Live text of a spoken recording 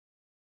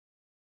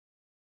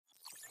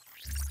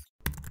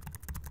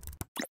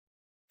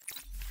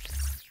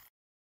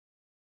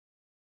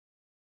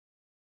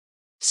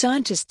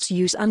Scientists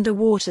use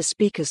underwater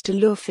speakers to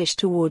lure fish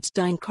towards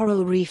dying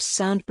coral reefs.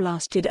 Sound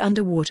blasted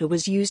underwater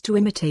was used to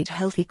imitate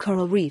healthy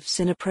coral reefs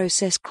in a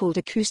process called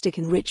acoustic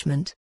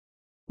enrichment.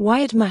 Why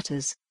it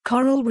matters: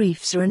 coral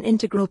reefs are an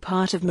integral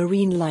part of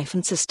marine life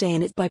and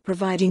sustain it by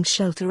providing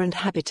shelter and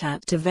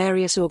habitat to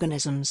various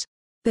organisms.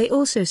 They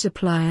also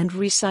supply and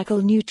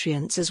recycle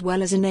nutrients as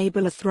well as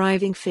enable a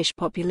thriving fish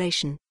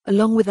population,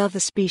 along with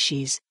other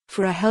species,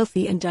 for a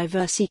healthy and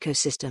diverse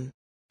ecosystem.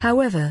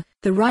 However,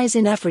 the rise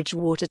in average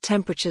water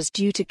temperatures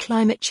due to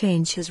climate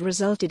change has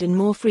resulted in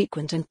more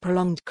frequent and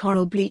prolonged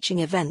coral bleaching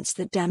events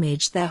that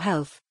damage their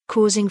health,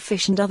 causing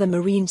fish and other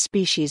marine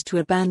species to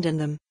abandon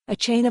them, a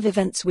chain of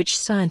events which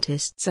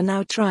scientists are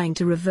now trying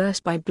to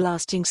reverse by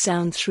blasting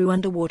sound through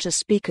underwater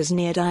speakers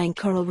near dying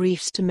coral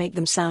reefs to make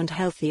them sound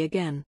healthy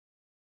again.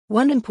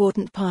 One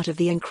important part of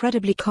the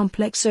incredibly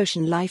complex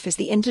ocean life is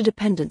the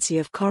interdependency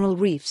of coral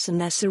reefs and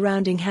their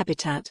surrounding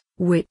habitat,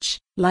 which,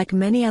 like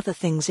many other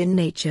things in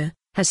nature,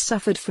 has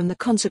suffered from the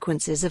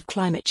consequences of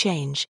climate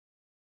change.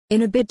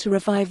 In a bid to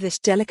revive this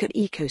delicate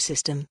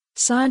ecosystem,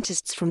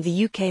 scientists from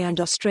the UK and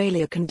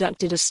Australia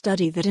conducted a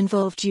study that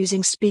involved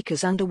using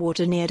speakers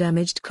underwater near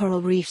damaged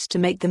coral reefs to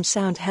make them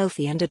sound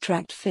healthy and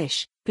attract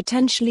fish,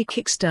 potentially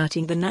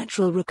kickstarting the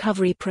natural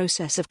recovery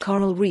process of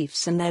coral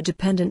reefs and their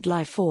dependent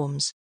life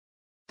forms.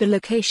 The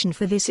location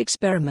for this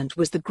experiment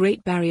was the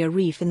Great Barrier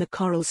Reef in the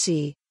Coral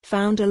Sea,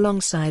 found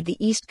alongside the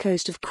east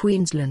coast of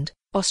Queensland,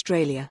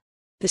 Australia.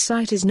 The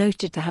site is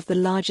noted to have the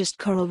largest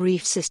coral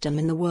reef system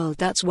in the world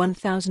that's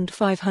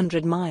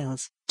 1,500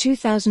 miles,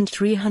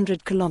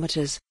 2,300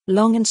 kilometers,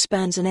 long and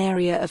spans an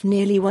area of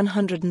nearly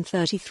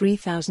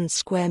 133,000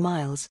 square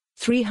miles,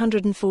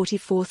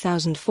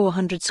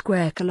 344,400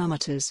 square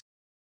kilometers.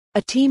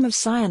 A team of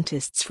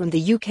scientists from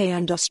the UK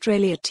and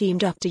Australia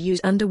teamed up to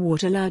use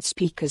underwater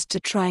loudspeakers to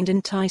try and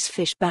entice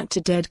fish back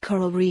to dead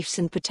coral reefs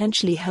and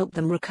potentially help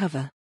them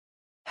recover.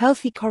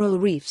 Healthy coral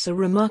reefs are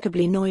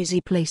remarkably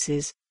noisy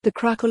places. The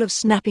crackle of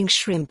snapping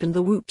shrimp and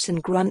the whoops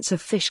and grunts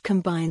of fish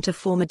combine to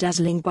form a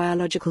dazzling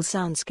biological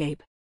soundscape.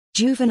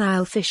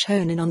 Juvenile fish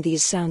hone in on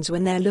these sounds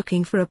when they're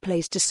looking for a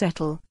place to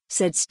settle,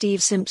 said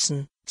Steve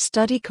Simpson,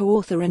 study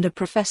co-author and a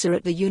professor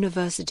at the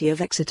University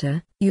of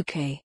Exeter,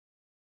 UK.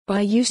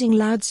 By using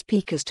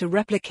loudspeakers to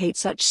replicate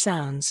such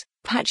sounds,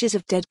 patches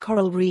of dead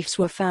coral reefs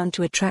were found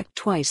to attract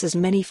twice as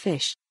many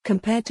fish,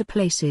 compared to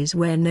places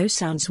where no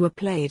sounds were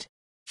played.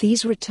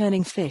 These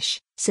returning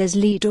fish, says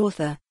lead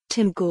author,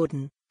 Tim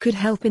Gordon, could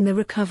help in the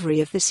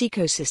recovery of this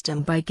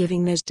ecosystem by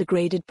giving those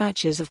degraded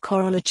patches of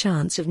coral a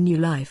chance of new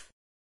life.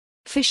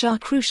 Fish are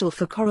crucial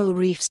for coral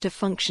reefs to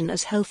function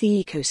as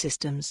healthy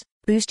ecosystems.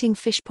 Boosting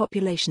fish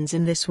populations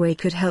in this way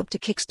could help to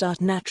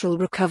kickstart natural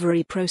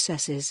recovery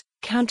processes,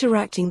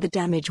 counteracting the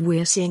damage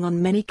we're seeing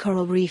on many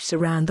coral reefs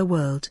around the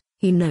world,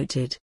 he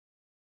noted.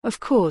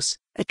 Of course,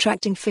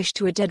 attracting fish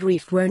to a dead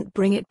reef won't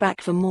bring it back.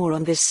 For more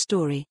on this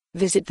story,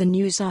 visit the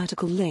news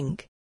article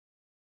link.